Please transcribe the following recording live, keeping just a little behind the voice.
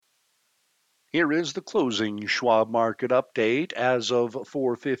Here is the closing Schwab market update as of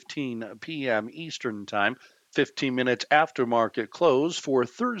 4:15 p.m. Eastern Time, 15 minutes after market close for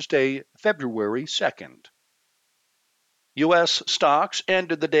Thursday, February 2nd. U.S. stocks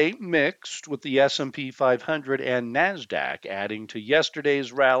ended the day mixed, with the S&P 500 and Nasdaq adding to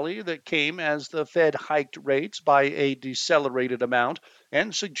yesterday's rally that came as the Fed hiked rates by a decelerated amount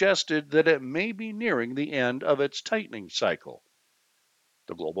and suggested that it may be nearing the end of its tightening cycle.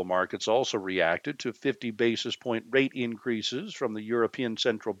 The global markets also reacted to 50 basis point rate increases from the European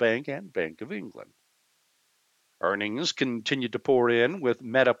Central Bank and Bank of England. Earnings continued to pour in, with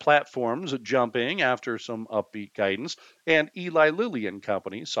Meta Platforms jumping after some upbeat guidance, and Eli Lilly and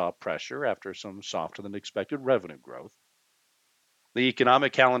Company saw pressure after some softer than expected revenue growth. The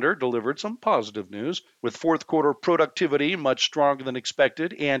economic calendar delivered some positive news, with fourth quarter productivity much stronger than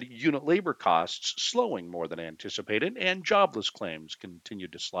expected and unit labor costs slowing more than anticipated, and jobless claims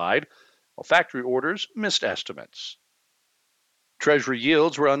continued to slide, while factory orders missed estimates. Treasury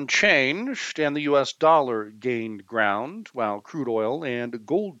yields were unchanged, and the U.S. dollar gained ground, while crude oil and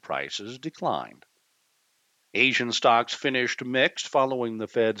gold prices declined. Asian stocks finished mixed following the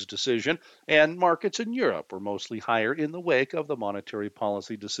Fed's decision, and markets in Europe were mostly higher in the wake of the monetary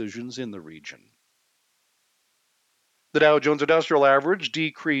policy decisions in the region. The Dow Jones Industrial Average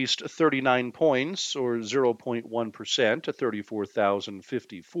decreased 39 points, or 0.1%, to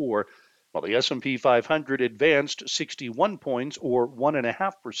 34,054, while the S&P 500 advanced 61 points, or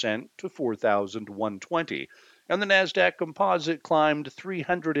 1.5%, to 4,120, and the Nasdaq Composite climbed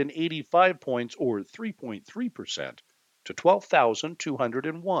 385 points, or 3.3%, to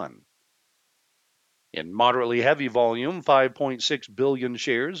 12,201. In moderately heavy volume, 5.6 billion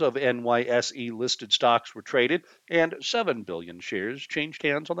shares of NYSE listed stocks were traded, and 7 billion shares changed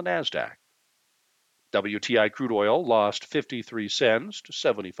hands on the Nasdaq. WTI crude oil lost 53 cents to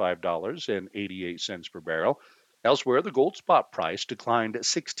 $75.88 per barrel. Elsewhere, the gold spot price declined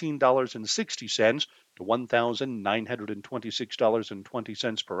 $16.60 to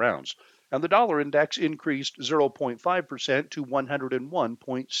 $1,926.20 per ounce, and the dollar index increased 0.5% to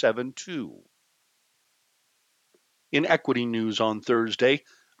 101.72. In equity news on Thursday,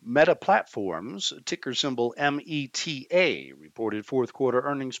 Meta Platforms, ticker symbol META, reported fourth quarter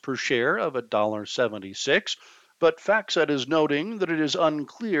earnings per share of $1.76, but FactSet is noting that it is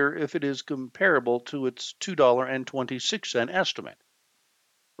unclear if it is comparable to its $2.26 estimate.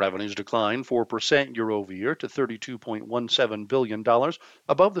 Revenues declined 4% year over year to $32.17 billion,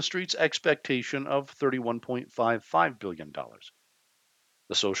 above the street's expectation of $31.55 billion.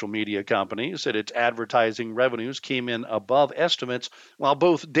 The social media company said its advertising revenues came in above estimates, while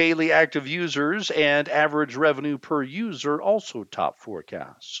both daily active users and average revenue per user also topped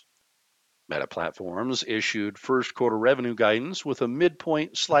forecasts. Meta Platforms issued first quarter revenue guidance with a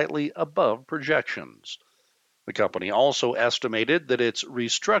midpoint slightly above projections. The company also estimated that its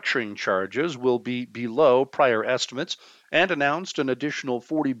restructuring charges will be below prior estimates and announced an additional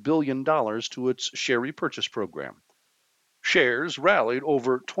 $40 billion to its share repurchase program. Shares rallied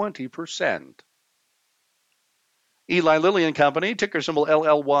over 20%. Eli Lilly and Company, ticker symbol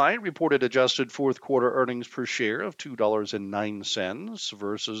LLY, reported adjusted fourth quarter earnings per share of $2.09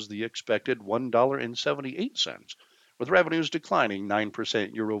 versus the expected $1.78, with revenues declining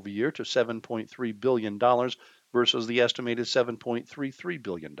 9% year over year to $7.3 billion versus the estimated $7.33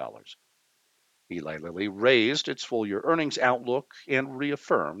 billion. Eli Lilly raised its full year earnings outlook and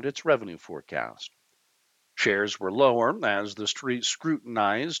reaffirmed its revenue forecast. Shares were lower as the street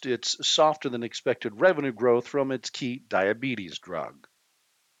scrutinized its softer than expected revenue growth from its key diabetes drug.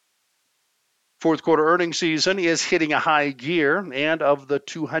 Fourth quarter earnings season is hitting a high gear, and of the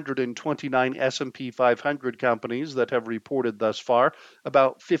 229 S&P 500 companies that have reported thus far,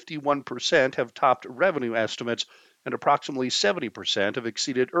 about 51% have topped revenue estimates, and approximately 70% have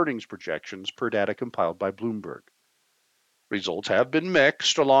exceeded earnings projections per data compiled by Bloomberg. Results have been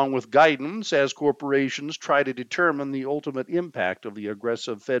mixed, along with guidance, as corporations try to determine the ultimate impact of the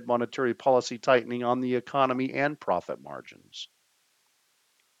aggressive Fed monetary policy tightening on the economy and profit margins.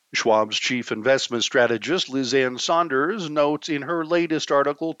 Schwab's chief investment strategist, Liz Ann Sonders, notes in her latest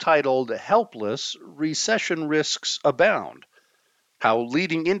article titled "Helpless, Recession Risks Abound," how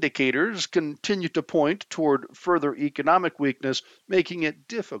leading indicators continue to point toward further economic weakness, making it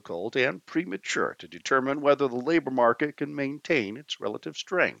difficult and premature to determine whether the labor market can maintain its relative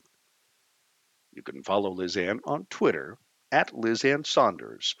strength. You can follow Liz Ann on Twitter at Liz Ann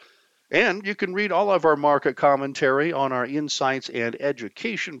Saunders. And you can read all of our market commentary on our Insights and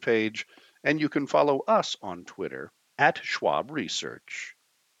Education page, and you can follow us on Twitter at Schwab Research.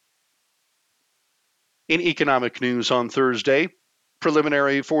 In economic news on Thursday,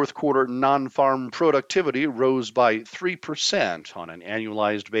 Preliminary fourth quarter non-farm productivity rose by 3% on an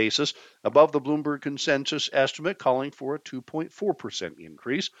annualized basis, above the Bloomberg consensus estimate calling for a 2.4%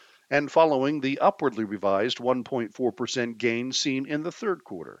 increase, and following the upwardly revised 1.4% gain seen in the third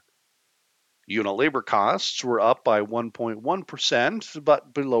quarter. Unit labor costs were up by 1.1%,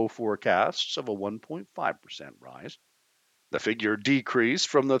 but below forecasts of a 1.5% rise. The figure decreased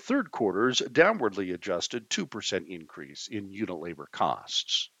from the third quarter's downwardly adjusted 2% increase in unit labor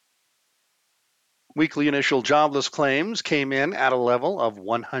costs. Weekly initial jobless claims came in at a level of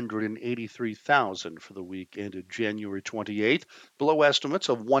 183,000 for the week ended January 28th, below estimates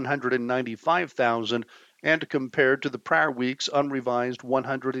of 195,000 and compared to the prior week's unrevised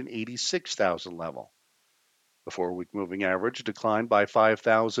 186,000 level. The 4-week moving average declined by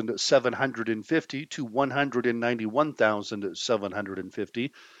 5,750 to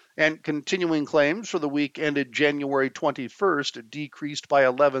 191,750, and continuing claims for the week ended January 21st decreased by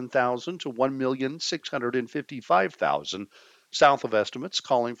 11,000 to 1,655,000, south of estimates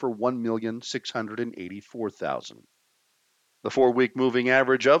calling for 1,684,000. The 4-week moving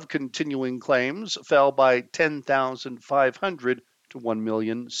average of continuing claims fell by 10,500 to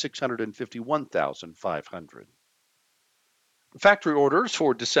 1,651,500. Factory orders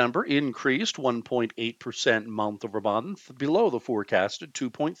for December increased 1.8% month over month, below the forecasted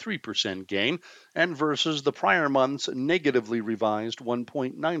 2.3% gain, and versus the prior month's negatively revised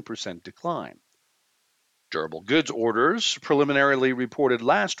 1.9% decline. Durable goods orders, preliminarily reported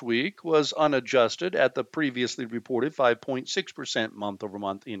last week, was unadjusted at the previously reported 5.6%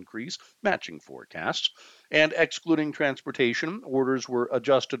 month-over-month increase, matching forecasts, and excluding transportation, orders were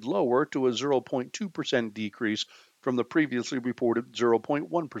adjusted lower to a 0.2% decrease from the previously reported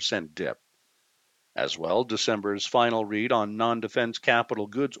 0.1% dip. As well, December's final read on non-defense capital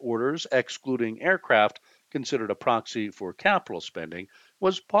goods orders, excluding aircraft, considered a proxy for capital spending,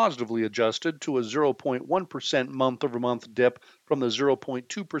 was positively adjusted to a 0.1% month-over-month dip from the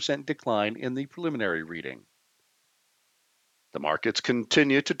 0.2% decline in the preliminary reading. The markets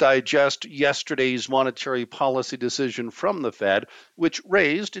continue to digest yesterday's monetary policy decision from the Fed, which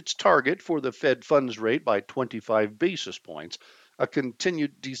raised its target for the Fed funds rate by 25 basis points, a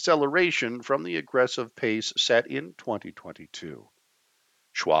continued deceleration from the aggressive pace set in 2022.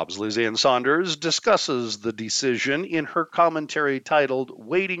 Schwab's Lizanne Saunders discusses the decision in her commentary titled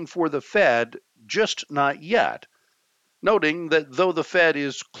Waiting for the Fed, Just Not Yet, noting that though the Fed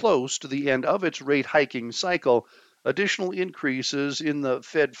is close to the end of its rate hiking cycle, additional increases in the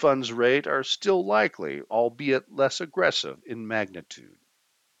Fed funds rate are still likely, albeit less aggressive in magnitude.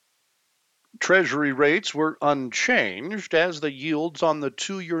 Treasury rates were unchanged as the yields on the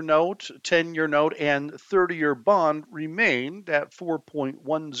 2-year note, 10-year note, and 30-year bond remained at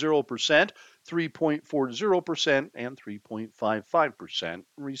 4.10%, 3.40%, and 3.55%,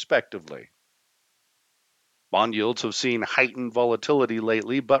 respectively. Bond yields have seen heightened volatility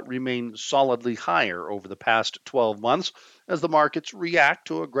lately, but remain solidly higher over the past 12 months as the markets react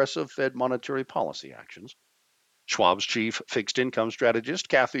to aggressive Fed monetary policy actions. Schwab's chief fixed income strategist,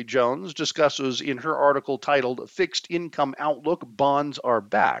 Kathy Jones, discusses in her article titled Fixed Income Outlook, Bonds Are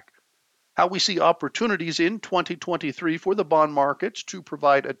Back, how we see opportunities in 2023 for the bond markets to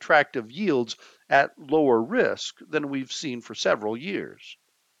provide attractive yields at lower risk than we've seen for several years.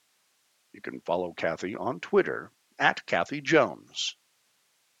 You can follow Kathy on Twitter at Kathy Jones.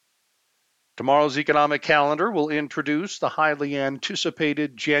 Tomorrow's economic calendar will introduce the highly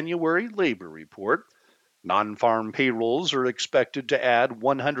anticipated January labor report. Non-farm payrolls are expected to add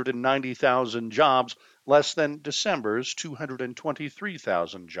 190,000 jobs, less than December's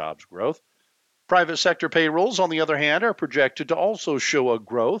 223,000 jobs growth. Private sector payrolls, on the other hand, are projected to also show a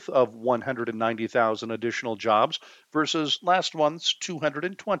growth of 190,000 additional jobs versus last month's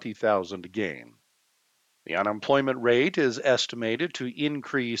 220,000 gain. The unemployment rate is estimated to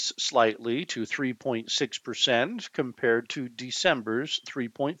increase slightly to 3.6% compared to December's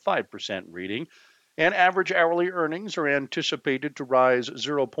 3.5% reading, and average hourly earnings are anticipated to rise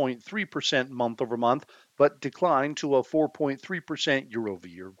 0.3% month over month, but decline to a 4.3%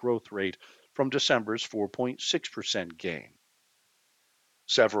 year-over-year growth rate from December's 4.6% gain.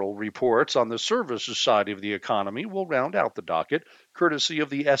 Several reports on the services side of the economy will round out the docket, courtesy of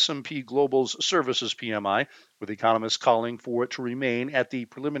the S&P Global's Services PMI, with economists calling for it to remain at the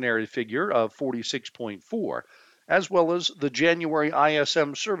preliminary figure of 46.4, as well as the January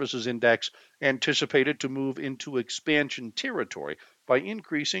ISM Services Index, anticipated to move into expansion territory by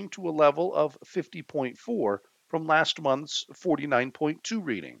increasing to a level of 50.4 from last month's 49.2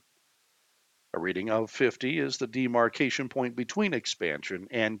 reading. A reading of 50 is the demarcation point between expansion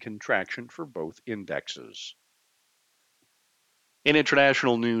and contraction for both indexes. In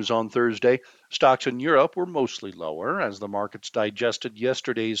international news on Thursday, stocks in Europe were mostly lower as the markets digested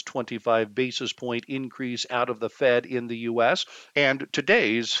yesterday's 25 basis point increase out of the Fed in the US and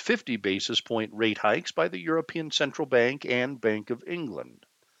today's 50 basis point rate hikes by the European Central Bank and Bank of England.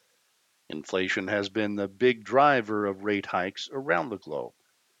 Inflation has been the big driver of rate hikes around the globe.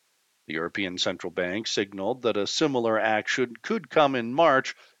 The European Central Bank signaled that a similar action could come in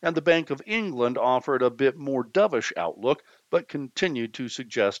March, and the Bank of England offered a bit more dovish outlook, but continued to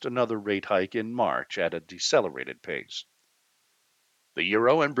suggest another rate hike in March at a decelerated pace. The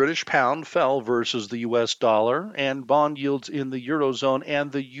euro and British pound fell versus the US dollar, and bond yields in the Eurozone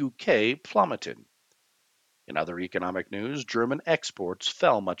and the UK plummeted. In other economic news, German exports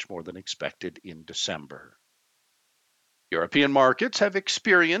fell much more than expected in December. European markets have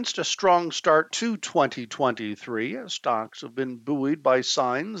experienced a strong start to 2023 as stocks have been buoyed by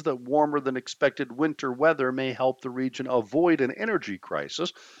signs that warmer than expected winter weather may help the region avoid an energy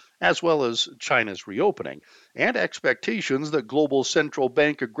crisis, as well as China's reopening, and expectations that global central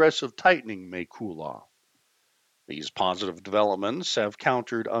bank aggressive tightening may cool off. These positive developments have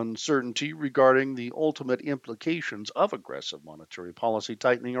countered uncertainty regarding the ultimate implications of aggressive monetary policy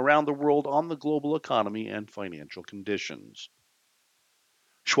tightening around the world on the global economy and financial conditions.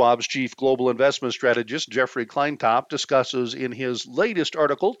 Schwab's chief global investment strategist, Jeffrey Kleintop, discusses in his latest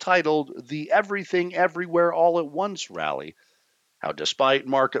article titled The Everything Everywhere All at Once Rally how, despite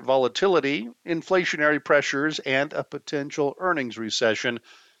market volatility, inflationary pressures, and a potential earnings recession,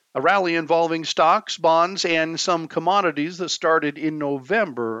 a rally involving stocks, bonds, and some commodities that started in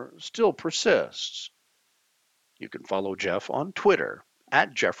November still persists. You can follow Jeff on Twitter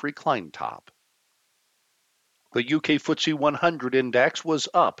at Jeffrey Kleintop. The UK FTSE 100 index was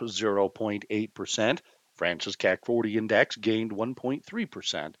up 0.8%. France's CAC 40 index gained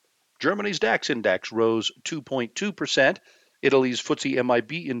 1.3%. Germany's DAX index rose 2.2%. Italy's FTSE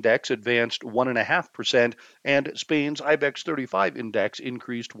MIB index advanced 1.5%, and Spain's IBEX 35 index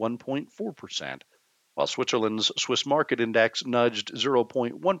increased 1.4%, while Switzerland's Swiss market index nudged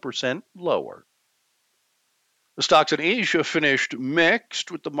 0.1% lower. The stocks in Asia finished mixed,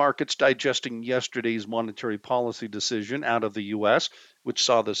 with the markets digesting yesterday's monetary policy decision out of the U.S., which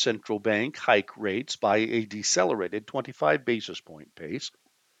saw the central bank hike rates by a decelerated 25 basis point pace.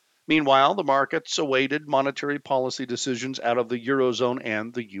 Meanwhile, the markets awaited monetary policy decisions out of the Eurozone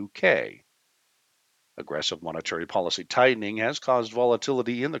and the UK. Aggressive monetary policy tightening has caused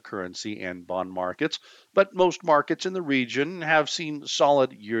volatility in the currency and bond markets, but most markets in the region have seen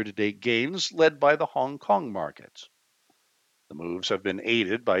solid year-to-date gains led by the Hong Kong markets. The moves have been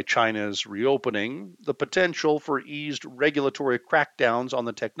aided by China's reopening, the potential for eased regulatory crackdowns on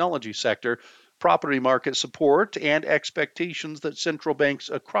the technology sector, property market support, and expectations that central banks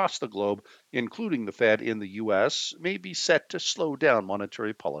across the globe, including the Fed in the U.S., may be set to slow down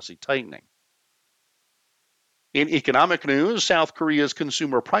monetary policy tightening. In economic news, South Korea's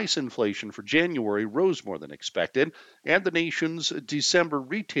consumer price inflation for January rose more than expected, and the nation's December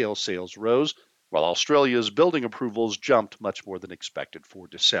retail sales rose, while Australia's building approvals jumped much more than expected for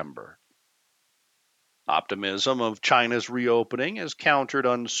December. Optimism of China's reopening has countered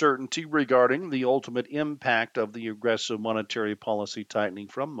uncertainty regarding the ultimate impact of the aggressive monetary policy tightening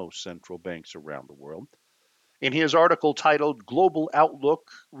from most central banks around the world. In his article titled Global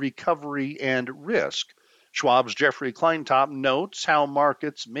Outlook, Recovery, and Risk, Schwab's Jeffrey Kleintop notes how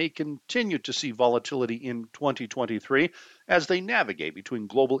markets may continue to see volatility in 2023 as they navigate between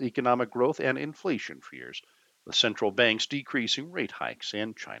global economic growth and inflation fears, with central banks decreasing rate hikes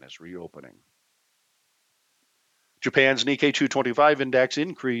and China's reopening. Japan's Nikkei 225 index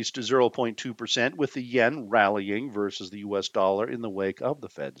increased 0.2%, with the yen rallying versus the US dollar in the wake of the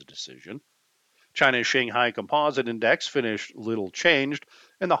Fed's decision. China's Shanghai Composite Index finished little changed,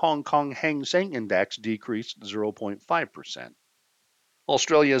 and the Hong Kong Hang Seng Index decreased 0.5%.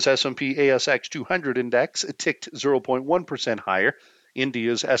 Australia's S&P ASX 200 Index ticked 0.1% higher.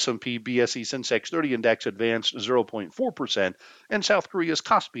 India's S&P BSE Sensex 30 Index advanced 0.4%, and South Korea's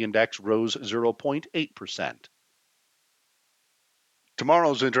Kospi Index rose 0.8%.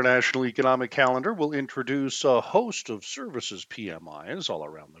 Tomorrow's International Economic Calendar will introduce a host of services PMIs all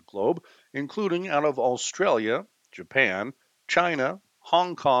around the globe, including out of Australia, Japan, China,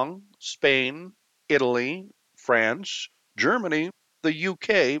 Hong Kong, Spain, Italy, France, Germany, the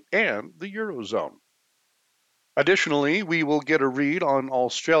UK, and the Eurozone. Additionally, we will get a read on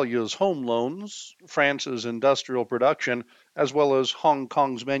Australia's home loans, France's industrial production, as well as Hong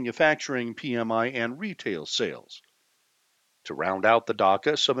Kong's manufacturing PMI and retail sales. To round out the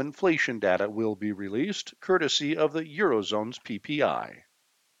DACA, some inflation data will be released, courtesy of the Eurozone's PPI.